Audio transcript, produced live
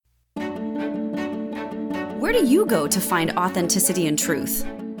Where do you go to find authenticity and truth?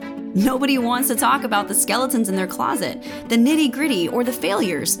 Nobody wants to talk about the skeletons in their closet, the nitty-gritty, or the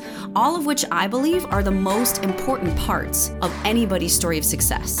failures, all of which I believe are the most important parts of anybody's story of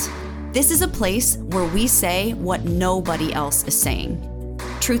success. This is a place where we say what nobody else is saying.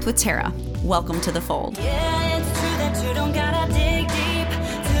 Truth with Tara. Welcome to the fold. Yeah, it's true that you don't gotta dig deep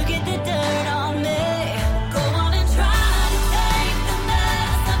to get the dirt on me. Go on and try to take the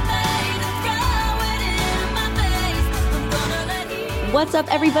mess I made and throw it in my face. I'm gonna let you. What's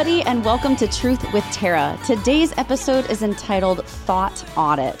up, everybody, and welcome to Truth with Tara. Today's episode is entitled Thought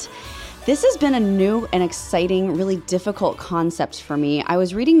Audit. This has been a new and exciting, really difficult concept for me. I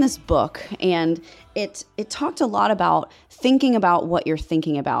was reading this book, and it talked a lot about thinking about what you're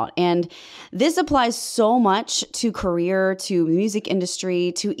thinking about. And this applies so much to career, to music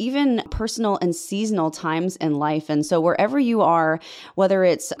industry, to even personal and seasonal times in life. And so wherever you are, whether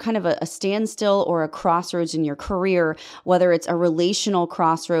it's kind of a standstill or a crossroads in your career, whether it's a relational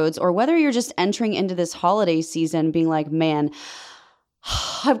crossroads, or whether you're just entering into this holiday season being like, man,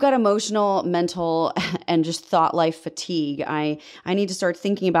 I've got emotional, mental, and just thought life fatigue. I need to start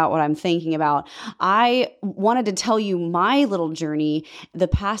thinking about what I'm thinking about. I wanted to tell you my little journey the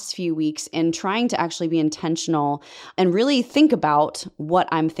past few weeks in trying to actually be intentional and really think about what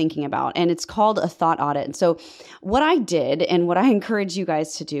I'm thinking about. And it's called a thought audit. And so what I did and what I encourage you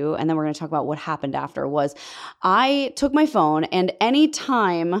guys to do, and then we're going to talk about what happened after, was I took my phone, and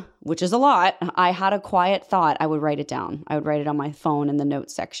anytime, which is a lot, I had a quiet thought, I would write it down. I would write it on my phone in the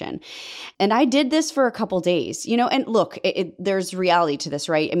notes section. And I did this for a couple days, and look, there's reality to this,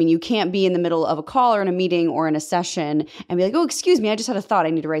 right? I mean, you can't be in the middle of a call or in a meeting or in a session and be like, oh, excuse me, I just had a thought, I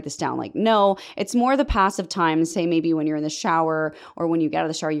need to write this down. Like, no, it's more the passive time, say maybe when you're in the shower, or when you get out of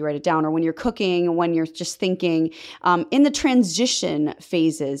the shower, you write it down, or when you're cooking, when you're just thinking, in the transition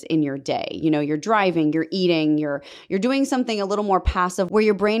phases in your day. You're driving, you're eating, you're doing something a little more passive where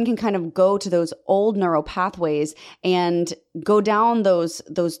your brain can kind of go to those old neural pathways and go down those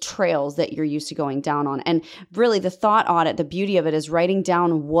trails that you're used to going down on. And really the thought audit, the beauty of it is writing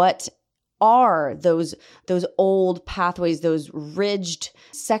down what are those old pathways, those ridged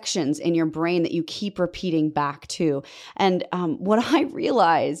sections in your brain that you keep repeating back to. And what I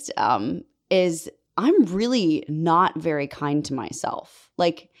realized is I'm really not very kind to myself.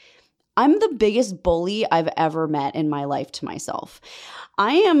 Like, I'm the biggest bully I've ever met in my life to myself.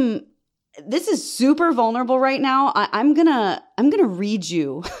 This is super vulnerable right now. I'm gonna read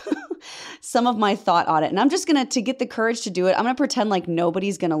you some of my thought audit. And I'm just to get the courage to do it, I'm gonna pretend like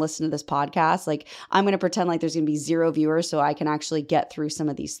nobody's gonna listen to this podcast. Like, I'm gonna pretend like there's gonna be 0 viewers so I can actually get through some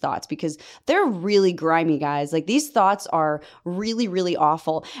of these thoughts, because they're really grimy, guys. Like, these thoughts are really, really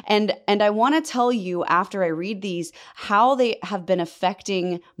awful. And I wanna tell you after I read these, how they have been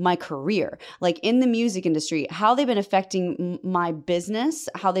affecting my career, like in the music industry, how they've been affecting my business,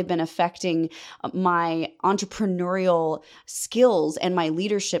 how they've been affecting my entrepreneurial skills and my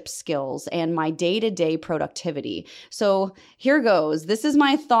leadership skills and my day-to-day productivity. So here goes. This is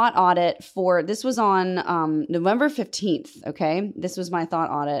my thought audit this was on November 15th, okay? This was my thought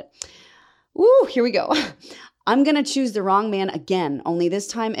audit. Ooh, here we go. I'm going to choose the wrong man again, only this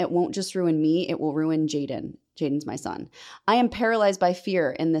time it won't just ruin me, it will ruin Jaden. Jaden's my son. I am paralyzed by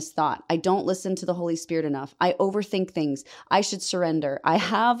fear in this thought. I don't listen to the Holy Spirit enough. I overthink things. I should surrender. I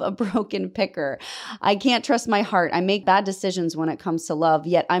have a broken picker. I can't trust my heart. I make bad decisions when it comes to love,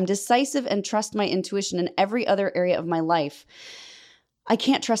 yet I'm decisive and trust my intuition in every other area of my life. I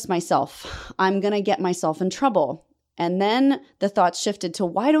can't trust myself. I'm going to get myself in trouble. And then the thoughts shifted to,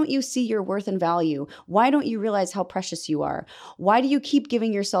 why don't you see your worth and value? Why don't you realize how precious you are? Why do you keep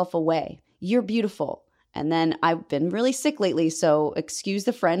giving yourself away? You're beautiful. And then I've been really sick lately, so excuse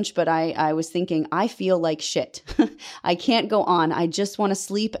the French, but I was thinking, I feel like shit. I can't go on. I just want to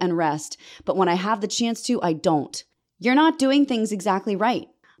sleep and rest. But when I have the chance to, I don't. You're not doing things exactly right.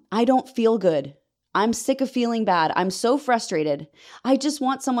 I don't feel good. I'm sick of feeling bad. I'm so frustrated. I just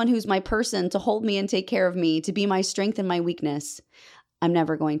want someone who's my person to hold me and take care of me, to be my strength and my weakness. I'm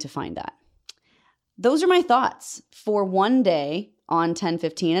never going to find that. Those are my thoughts for one day on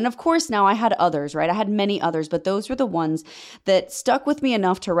 10/15. And of course, now I had others, right? I had many others, but those were the ones that stuck with me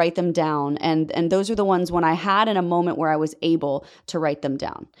enough to write them down. And those are the ones when I had in a moment where I was able to write them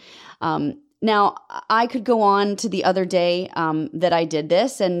down. Now, I could go on to the other day that I did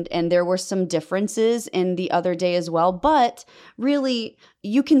this, and there were some differences in the other day as well. But really,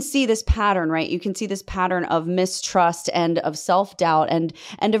 you can see this pattern, right? You can see this pattern of mistrust and of self-doubt and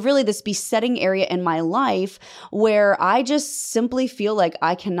of really this besetting area in my life where I just simply feel like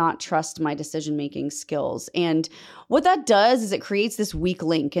I cannot trust my decision-making skills. And what that does is it creates this weak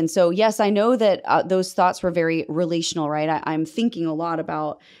link. And so, yes, I know that those thoughts were very relational, right? I'm thinking a lot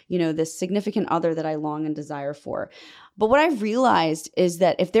about, this significant other that I long and desire for. But what I've realized is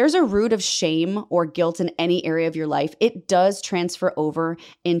that if there's a root of shame or guilt in any area of your life, it does transfer over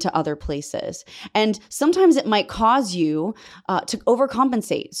into other places. And sometimes it might cause you to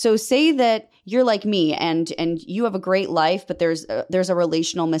overcompensate. So say that you're like me and you have a great life, but there's a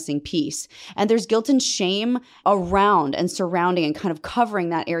relational missing piece. And there's guilt and shame around and surrounding and kind of covering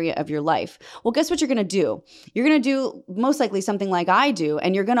that area of your life. Well, guess what you're going to do? You're going to do most likely something like I do,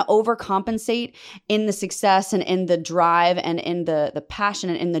 and you're going to overcompensate in the success and in the drive and in the passion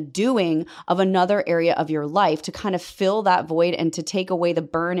and in the doing of another area of your life to kind of fill that void and to take away the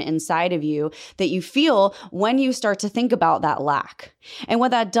burn inside of you that you feel when you start to think about that lack. And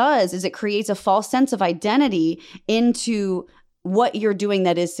what that does is it creates a false sense of identity into what you're doing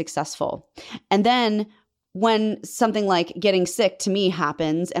that is successful. And then when something like getting sick to me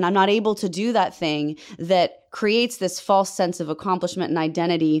happens and I'm not able to do that thing that creates this false sense of accomplishment and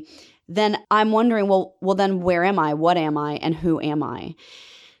identity, then I'm wondering, well, then where am I? What am I? And who am I?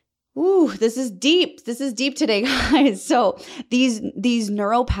 Ooh, this is deep. This is deep today, guys. So these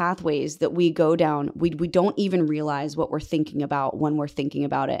neural pathways that we go down, we don't even realize what we're thinking about when we're thinking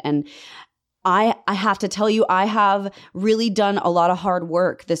about it. And I have to tell you, I have really done a lot of hard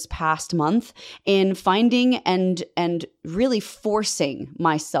work this past month in finding and really forcing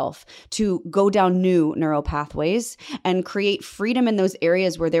myself to go down new neural pathways and create freedom in those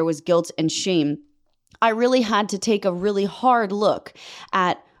areas where there was guilt and shame. I really had to take a really hard look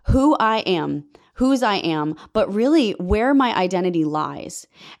at who I am, whose I am, but really where my identity lies.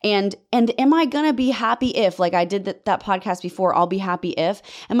 And am I going to be happy if, like I did that podcast before, I'll be happy if,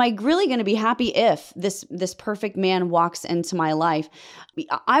 am I really going to be happy if this perfect man walks into my life?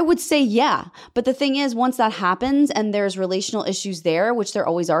 I would say yeah. But the thing is, once that happens and there's relational issues there, which there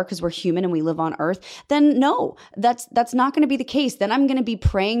always are because we're human and we live on earth, then no, that's not going to be the case. Then I'm going to be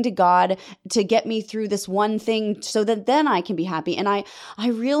praying to God to get me through this one thing so that then I can be happy. And I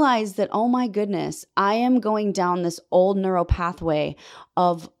realized that, oh my goodness, I am going down this old neural pathway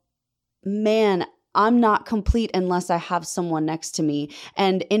of, man, I'm not complete unless I have someone next to me.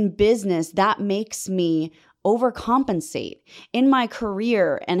 And in business, that makes me overcompensate in my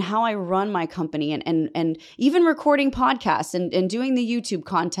career and how I run my company and even recording podcasts and doing the YouTube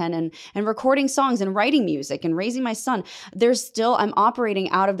content and recording songs and writing music and raising my son. I'm operating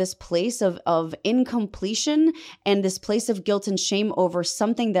out of this place of incompletion and this place of guilt and shame over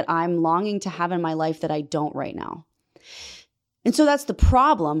something that I'm longing to have in my life that I don't right now. And so that's the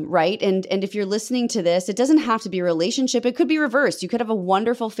problem, right? And if you're listening to this, it doesn't have to be a relationship. It could be reversed. You could have a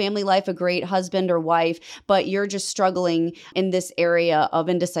wonderful family life, a great husband or wife, but you're just struggling in this area of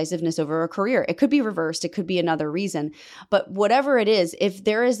indecisiveness over a career. It could be reversed. It could be another reason. But whatever it is, if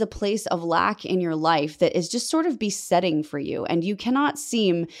there is a place of lack in your life that is just sort of besetting for you and you cannot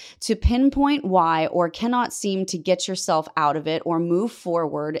seem to pinpoint why or cannot seem to get yourself out of it or move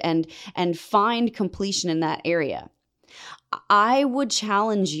forward and find completion in that area, I would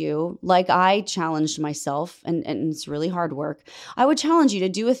challenge you, like I challenged myself, and it's really hard work. I would challenge you to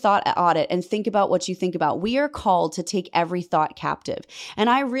do a thought audit and think about what you think about. We are called to take every thought captive. And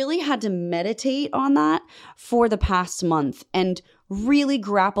I really had to meditate on that for the past month and really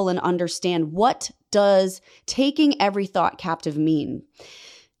grapple and understand, what does taking every thought captive mean?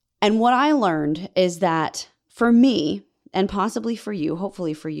 And what I learned is that for me, and possibly for you,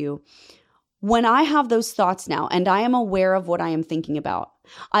 hopefully for you, when I have those thoughts now and I am aware of what I am thinking about,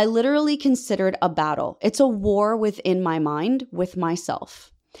 I literally consider it a battle. It's a war within my mind with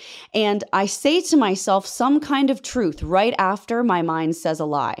myself. And I say to myself some kind of truth right after my mind says a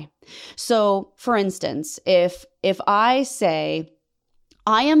lie. So for instance, if I say,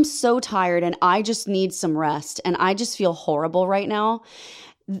 I am so tired and I just need some rest and I just feel horrible right now,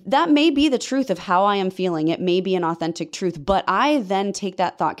 that may be the truth of how I am feeling. It may be an authentic truth, but I then take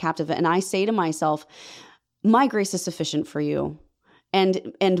that thought captive and I say to myself, my grace is sufficient for you.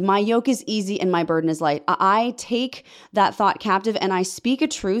 And my yoke is easy and my burden is light. I take that thought captive and I speak a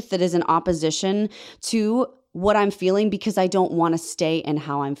truth that is in opposition to what I'm feeling because I don't want to stay in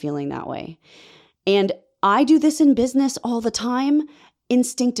how I'm feeling that way. And I do this in business all the time,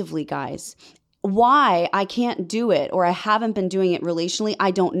 instinctively, guys. Why I can't do it or I haven't been doing it relationally,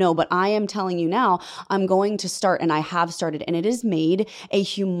 I don't know. But I am telling you now, I'm going to start, and I have started, and it has made a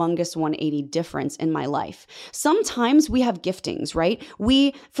humongous 180 difference in my life. Sometimes we have giftings, right?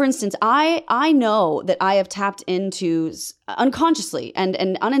 For instance, I know that I have tapped into unconsciously and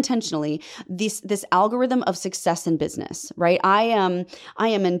unintentionally this algorithm of success in business, right? I am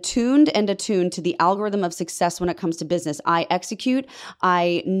attuned to the algorithm of success when it comes to business. I execute.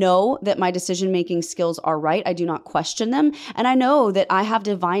 I know that my decision-making skills are right. I do not question them. And I know that I have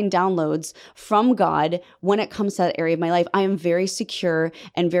divine downloads from God when it comes to that area of my life. I am very secure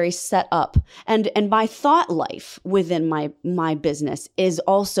and very set up. And my thought life within my business is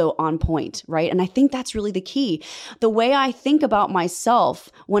also on point, right? And I think that's really the key. The way I think about myself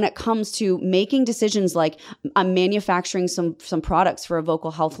when it comes to making decisions, like I'm manufacturing some products for a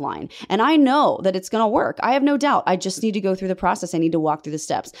vocal health line, and I know that it's going to work. I have no doubt. I just need to go through the process. I need to walk through the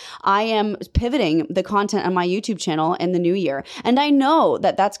steps. I am pivoting the content on my YouTube channel in the new year, and I know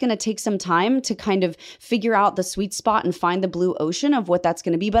that that's going to take some time to kind of figure out the sweet spot and find the blue ocean of what that's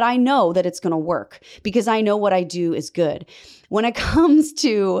going to be. But I know that it's going to work because I know what I do is good. When it comes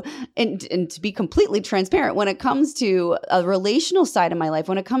to, and to be completely transparent, when it comes to a relational side of my life,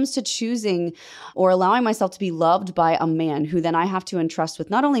 when it comes to choosing or allowing myself to be loved by a man who then I have to entrust with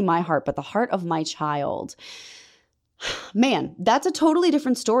not only my heart, but the heart of my child, man, that's a totally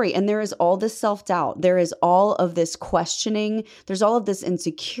different story. And there is all this self-doubt. There is all of this questioning. There's all of this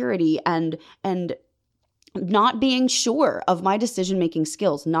insecurity and not being sure of my decision-making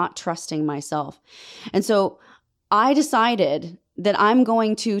skills, not trusting myself. And so I decided that I'm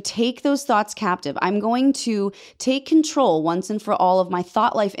going to take those thoughts captive. I'm going to take control once and for all of my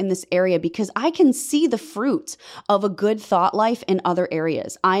thought life in this area because I can see the fruit of a good thought life in other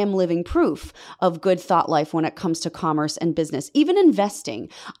areas. I am living proof of good thought life when it comes to commerce and business, even investing.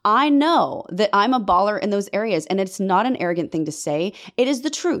 I know that I'm a baller in those areas, and it's not an arrogant thing to say. It is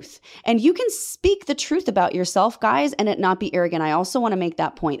the truth. And you can speak the truth about yourself, guys, and it not be arrogant. I also want to make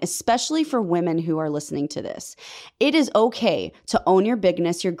that point, especially for women who are listening to this. It is okay to own your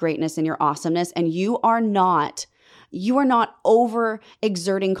bigness, your greatness, and your awesomeness, and you are not over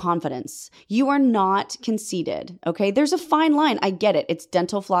exerting confidence. You are not conceited. Okay. There's a fine line. I get it. It's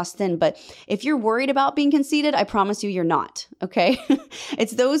dental floss thin, but if you're worried about being conceited, I promise you're not. Okay.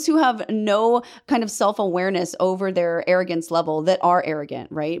 It's those who have no kind of self-awareness over their arrogance level that are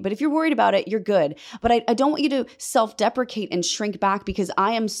arrogant, right? But if you're worried about it, you're good. But I don't want you to self-deprecate and shrink back because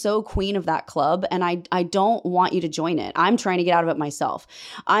I am so queen of that club and I don't want you to join it. I'm trying to get out of it myself.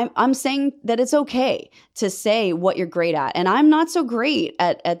 I'm saying that it's okay to say what you're great at. And I'm not so great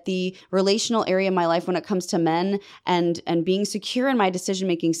at the relational area of my life when it comes to men and being secure in my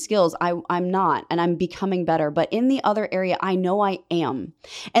decision-making skills. I'm not, and I'm becoming better. But in the other area, I know I am.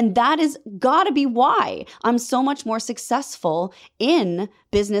 And that is gotta be why I'm so much more successful in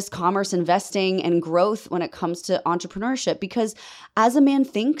business, commerce, investing, and growth when it comes to entrepreneurship. Because as a man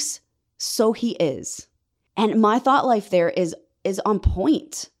thinks, so he is. And my thought life there is on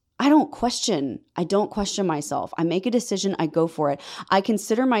point. I don't question myself. I make a decision. I go for it. I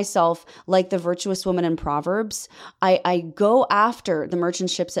consider myself like the virtuous woman in Proverbs. I go after the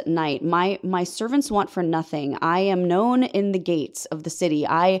merchant ships at night. My servants want for nothing. I am known in the gates of the city.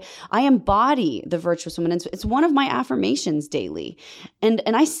 I embody the virtuous woman. It's one of my affirmations daily. And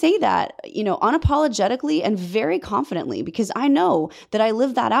I say that, unapologetically and very confidently because I know that I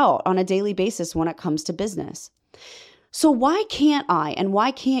live that out on a daily basis when it comes to business. So why can't I and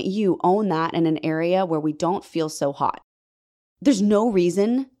why can't you own that in an area where we don't feel so hot? There's no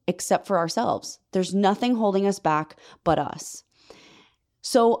reason except for ourselves. There's nothing holding us back but us.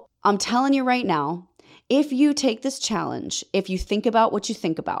 So I'm telling you right now, if you take this challenge, if you think about what you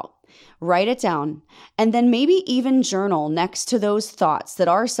think about, write it down, and then maybe even journal next to those thoughts that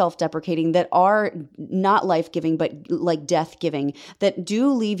are self-deprecating, that are not life-giving, but like death-giving, that do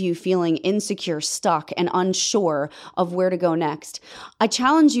leave you feeling insecure, stuck, and unsure of where to go next. I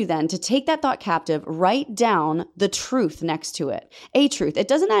challenge you then to take that thought captive, write down the truth next to it, a truth. It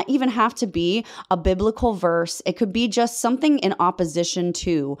doesn't even have to be a biblical verse. It could be just something in opposition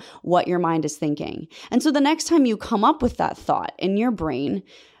to what your mind is thinking. And so the next time you come up with that thought in your brain,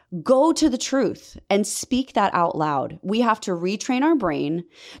 go to the truth and speak that out loud. We have to retrain our brain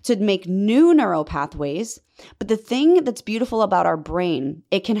to make new neural pathways. But the thing that's beautiful about our brain,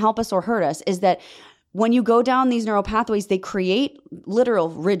 it can help us or hurt us, is that when you go down these neural pathways, they create literal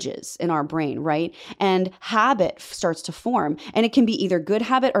ridges in our brain, right? And habit starts to form. And it can be either good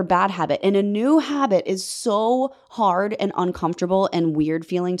habit or bad habit. And a new habit is so hard and uncomfortable and weird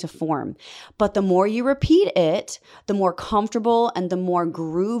feeling to form. But the more you repeat it, the more comfortable and the more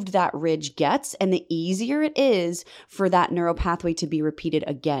grooved that ridge gets, and the easier it is for that neural pathway to be repeated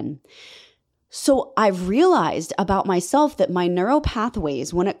again. So I've realized about myself that my neural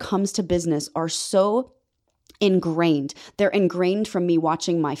pathways when it comes to business are so ingrained. They're ingrained from me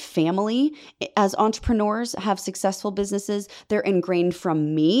watching my family as entrepreneurs have successful businesses. They're ingrained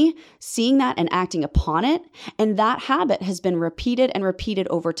from me seeing that and acting upon it. And that habit has been repeated and repeated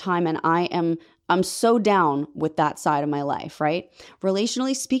over time. And I'm so down with that side of my life, right?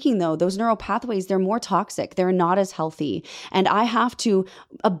 Relationally speaking, though, those neural pathways, they're more toxic. They're not as healthy. And I have to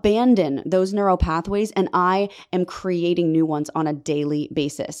abandon those neural pathways, and I am creating new ones on a daily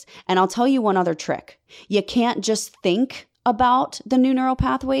basis. And I'll tell you one other trick. You can't just think about the new neural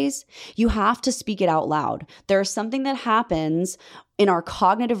pathways. You have to speak it out loud. There's something that happens in our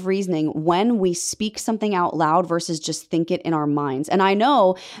cognitive reasoning when we speak something out loud versus just think it in our minds. And I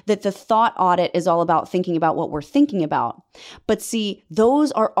know that the thought audit is all about thinking about what we're thinking about. But see,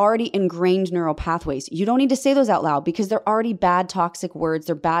 those are already ingrained neural pathways. You don't need to say those out loud because they're already bad toxic words.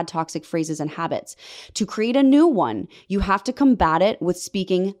 They're bad toxic phrases and habits. To create a new one, you have to combat it with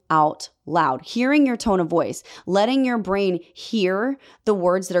speaking out loud, hearing your tone of voice, letting your brain hear the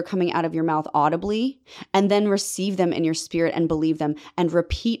words that are coming out of your mouth audibly, and then receive them in your spirit and believe them and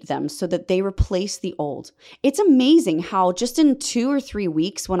repeat them so that they replace the old. It's amazing how just in 2 or 3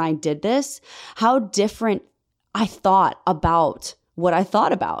 weeks when I did this, how different I thought about what I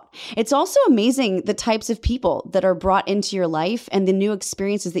thought about. It's also amazing the types of people that are brought into your life and the new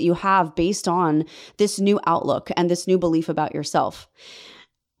experiences that you have based on this new outlook and this new belief about yourself.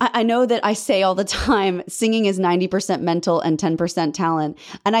 I know that I say all the time, singing is 90% mental and 10% talent.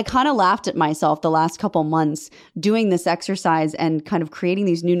 And I kind of laughed at myself the last couple months doing this exercise and kind of creating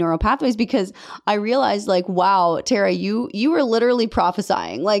these new neural pathways because I realized like, wow, Tara, you were literally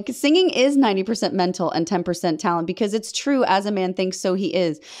prophesying. Like singing is 90% mental and 10% talent because it's true. As a man thinks, so he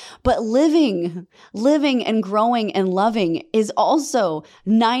is. But living and growing and loving is also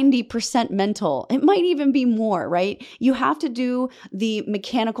 90% mental. It might even be more, right? You have to do the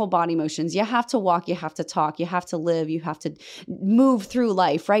mechanical body motions. You have to walk, you have to talk, you have to live, you have to move through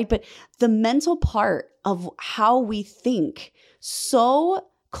life, right? But the mental part of how we think so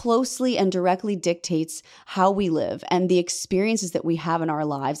closely and directly dictates how we live and the experiences that we have in our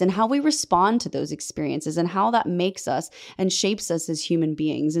lives and how we respond to those experiences and how that makes us and shapes us as human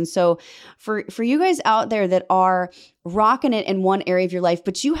beings. And so for you guys out there that are rocking it in one area of your life,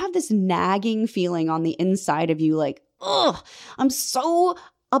 but you have this nagging feeling on the inside of you like, ugh, I'm so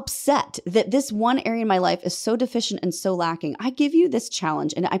upset that this one area in my life is so deficient and so lacking. I give you this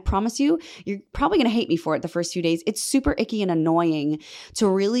challenge and I promise you, you're probably going to hate me for it the first few days. It's super icky and annoying to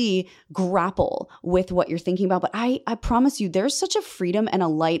really grapple with what you're thinking about. But I promise you, there's such a freedom and a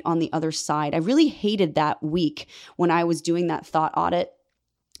light on the other side. I really hated that week when I was doing that thought audit.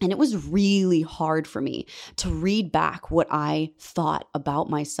 And it was really hard for me to read back what I thought about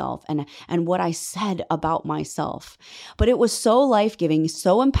myself and what I said about myself. But it was so life-giving,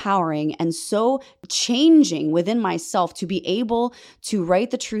 so empowering, and so changing within myself to be able to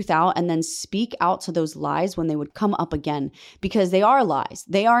write the truth out and then speak out to those lies when they would come up again. Because they are lies.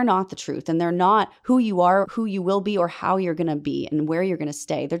 They are not the truth. And they're not who you are, who you will be, or how you're going to be and where you're going to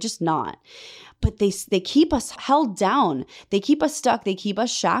stay. They're just not. But they keep us held down. They keep us stuck. They keep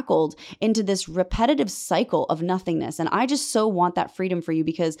us shackled into this repetitive cycle of nothingness. And I just so want that freedom for you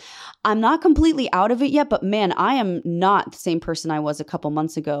because I'm not completely out of it yet, but man, I am not the same person I was a couple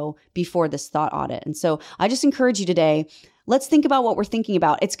months ago before this thought audit. And so I just encourage you today, let's think about what we're thinking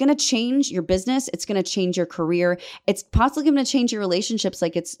about. It's going to change your business. It's going to change your career. It's possibly going to change your relationships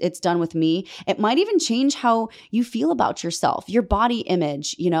like it's done with me. It might even change how you feel about yourself, your body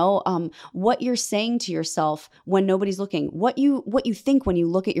image, what you're saying to yourself when nobody's looking, what you think when you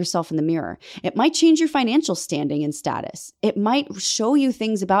look at yourself in the mirror. It might change your financial standing and status. It might show you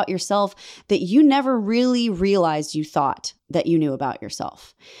things about yourself that you never really realized you thought that you knew about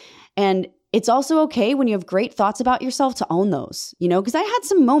yourself. And it's also okay when you have great thoughts about yourself to own those, because I had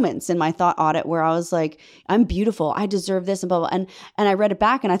some moments in my thought audit where I was like, I'm beautiful. I deserve this and blah, blah. And I read it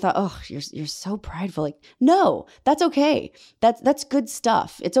back and I thought, oh, you're so prideful. Like, no, that's okay. That's good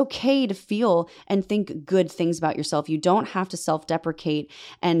stuff. It's okay to feel and think good things about yourself. You don't have to self-deprecate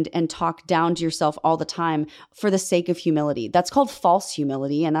and talk down to yourself all the time for the sake of humility. That's called false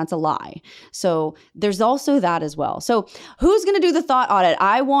humility, and that's a lie. So there's also that as well. So who's going to do the thought audit?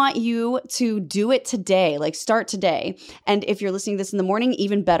 I want you to to do it today, like start today. And if you're listening to this in the morning,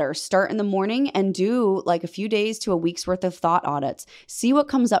 even better, start in the morning and do like a few days to a week's worth of thought audits. See what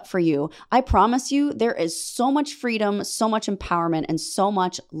comes up for you. I promise you, there is so much freedom, so much empowerment, and so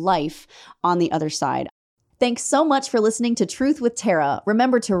much life on the other side. Thanks so much for listening to Truth with Tara.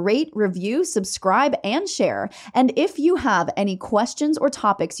 Remember to rate, review, subscribe, and share. And if you have any questions or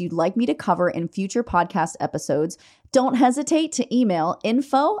topics you'd like me to cover in future podcast episodes, don't hesitate to email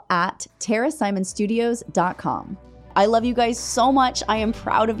info@tarasimonstudios.com. I love you guys so much. I am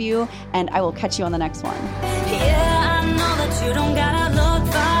proud of you, and I will catch you on the next one. Yeah, I know that you don't gotta look